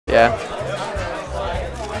Yeah.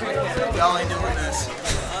 Y'all ain't doing this.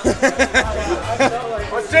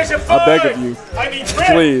 I beg of you,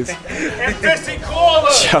 please. And Fisty Koala.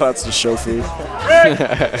 Shoutouts to Shofu. Rick,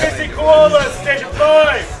 Fisty Koala, Station 5.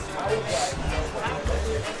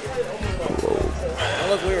 That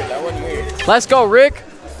looked weird. That wasn't weird. Let's go, Rick.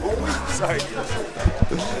 Sorry.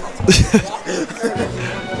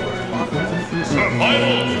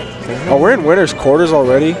 Oh, we're in winner's quarters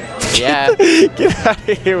already? Yeah. Get out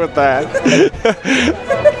of here with that.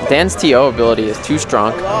 Dan's TO ability is too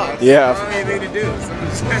strong. Yeah.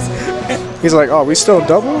 He's like, oh, we still in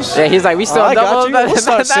doubles? Yeah, he's like, we still I got double. you. We'll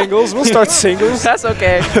start singles. We'll start singles. That's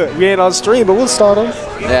okay. We ain't on stream, but we'll start them.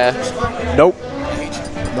 Yeah. Nope.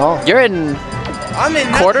 No. You're in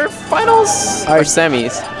quarterfinals or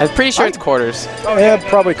semis? I'm pretty sure it's quarters. Yeah,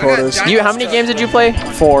 probably quarters. How many games did you play?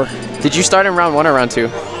 4. Did you start in round 1 or round 2?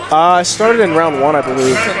 I started in round 1, I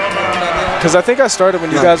believe. Because I think I started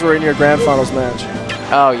when you guys were in your grand finals match.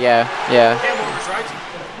 Oh, yeah. Yeah.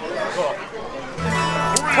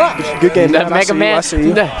 Good game, man. Mega Man. I see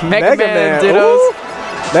you. Mega Man dittos. Ooh.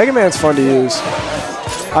 Mega Man's fun to use.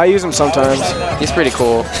 I use him sometimes. He's pretty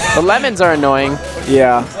cool. The lemons are annoying.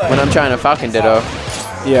 Yeah. When I'm trying to Falcon Ditto.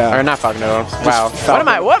 Yeah. Or not Falcon Ditto. Wow.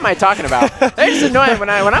 What am I talking about? They're just annoying when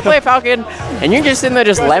I play Falcon and you're just sitting there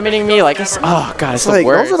just lemoning me like it's, oh god, it's the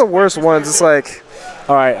worst. Those are the worst ones. It's like,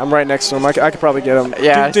 all right, I'm right next to him. I could probably get him.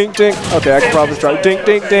 Yeah. Ding, ding, ding. Okay, I could probably try. Ding,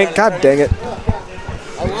 ding, ding. God dang it.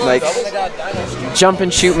 Like, jump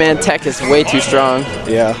and shoot man tech is way too strong.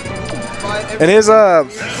 Yeah. And his,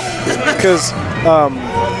 because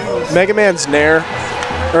Mega Man's Nair,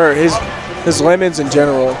 or his lemons in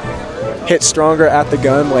general, hit stronger at the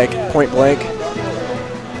gun, like point blank.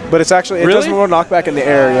 But it's actually, it does more knockback in the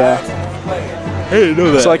air, yeah. I didn't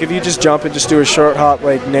know that. So like if you just jump and just do a short hop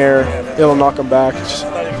like Nair, it'll knock him back.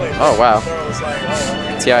 Oh wow.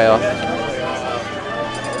 TIL.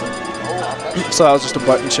 So that was just a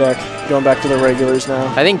button check. Going back to the regulars now.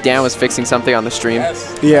 I think Dan was fixing something on the stream.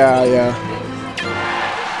 Yeah, yeah.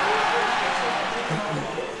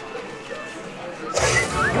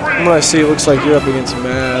 From what I see, it looks like you're up against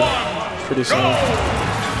Mad pretty soon.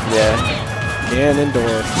 Yeah.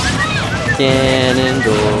 Ganondorf.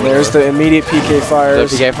 Ganondorf. There's the immediate PK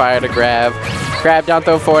fires. The PK fire to grab. Grab, down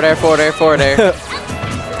throw, forward air, forward air, forward air.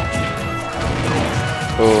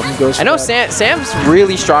 Ooh. I know Sam's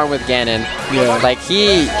really strong with Ganon. Yeah. Like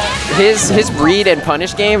his read and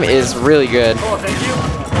punish game is really good.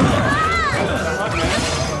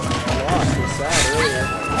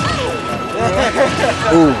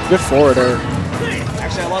 Ooh, good forward air.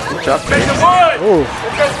 Actually, I lost the job. Station 1! Ooh.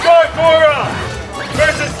 It's Dark Aura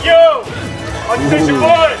versus Yo on Station 1!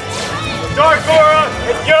 Dark Aura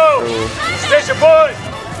and Yo! Station 1!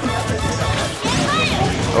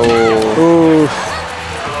 Oh. Ooh.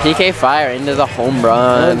 PK fire into the home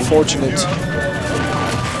run. Unfortunate.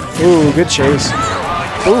 Ooh, good chase.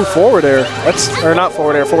 Ooh, forward air. Or not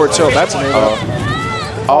forward air, forward tilt. That's an air.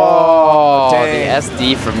 Oh, dang. the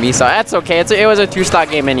SD from Miiself. That's okay. It was a 2-stock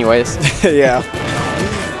game anyways. Yeah.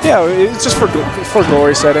 Yeah, it's just for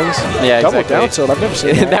glory settings. Yeah, Double exactly. down tilt. I've never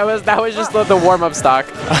seen that. that was just the warm-up stock.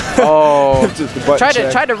 Oh. Try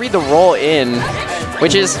to read the roll in,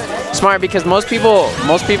 which is smart because most people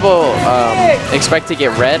expect to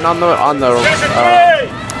get red on the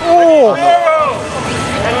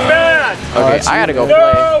Okay, I gotta go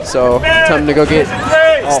play. So time to go get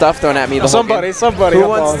stuff thrown at me. The Somebody. Who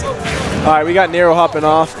wants? All right, we got Nero hopping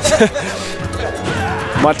off.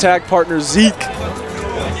 My tag partner Zeke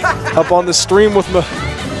up on the stream with me.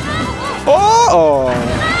 Oh!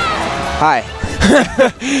 Hi.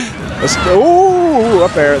 Let's go. Ooh,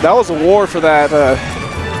 up there. That was a war for that.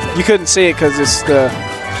 You couldn't see it because it's the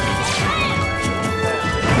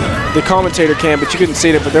commentator can, but you couldn't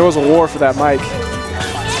see it. But there was a war for that mic.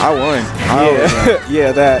 I won.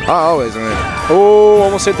 Yeah, that. I always win. Oh,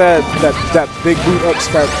 almost hit that big boot up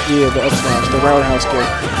smash. Yeah, the up smash, the roundhouse kick.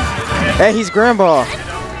 Hey, he's grandpa.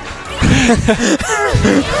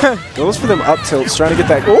 Goes for them up tilts, trying to get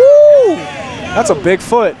that. Ooh, that's a big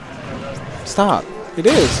foot. Stop. It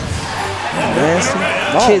is. Nasty.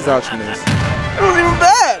 No. Kids watching this. It wasn't even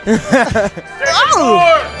bad.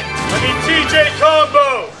 TJ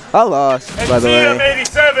Combo. I lost, by the way.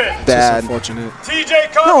 TM87. Bad. Unfortunate.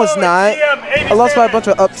 TJ Combo. No, it's not. I lost by a bunch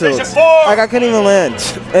of up tilts. Like, I couldn't even land.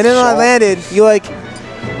 And then when I landed, you, like,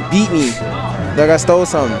 beat me. Like, I stole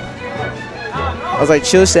something. I was like,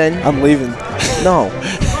 chill, Sen. I'm leaving. No.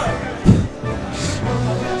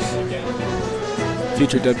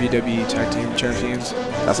 Future WWE Tag Team Champions.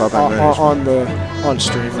 That's all that matters. On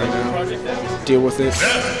stream right now. Deal with it.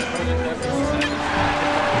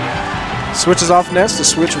 Switches off Ness to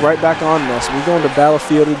switch right back on Ness. We going to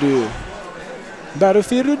Battlefield to do.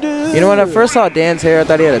 Battlefield to do. You know, when I first saw Dan's hair, I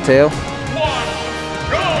thought he had a tail.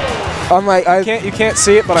 I'm like, you can't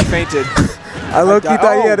see it, but I fainted. I low-key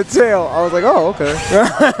thought he had a tail. I was like, oh, okay.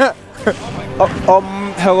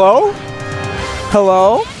 Hello?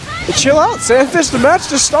 Hello? Chill out, Samfish. The match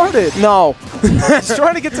just started. No. He's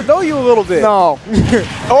trying to get to know you a little bit. No.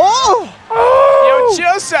 Oh! Yo,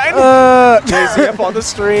 chill, son. Jay-Z up on the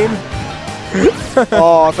stream.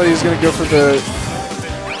 Oh, I thought he was going to go for the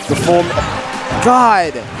full...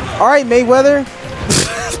 God. All right, Mayweather.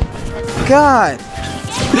 God.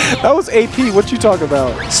 That was AP. What you talking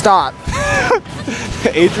about? Stop.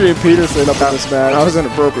 Adrian Peterson up on this match. That was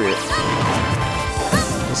inappropriate.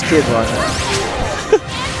 This kid's watching.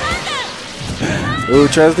 Ooh,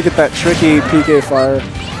 tries to get that tricky PK fire.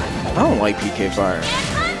 I don't like PK fire.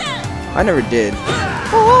 I never did.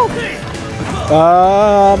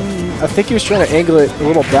 I think he was trying to angle it a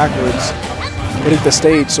little backwards, hitting the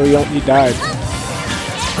stage, so he died.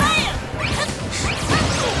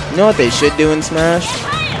 You know what they should do in Smash?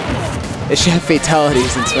 They should have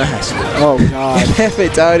fatalities in Smash. Oh God!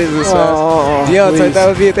 Fatalities in Smash. Yo, so that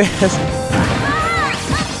would be a thing.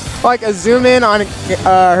 Like a zoom in on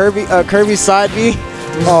Kirby's side B.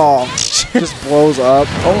 Oh, just blows up.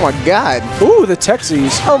 Oh my God. Ooh, the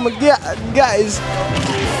Texies. Oh my God, guys.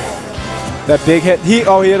 That big hit. He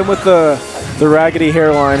hit him with the raggedy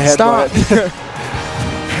hairline headbutt. Stop.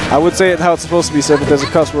 I would say it how it's supposed to be said, but there's a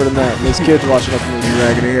cuss word in that. And there's kids watching up from the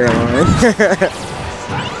raggedy hairline.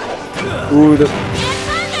 Ooh,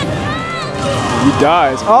 he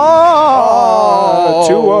dies. Oh!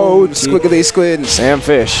 2-0. Squiggly squid.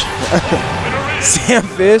 Samfish.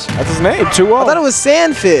 Samfish? That's his name, 2-0. I thought it was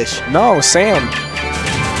Sandfish. No, Sam.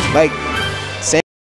 Like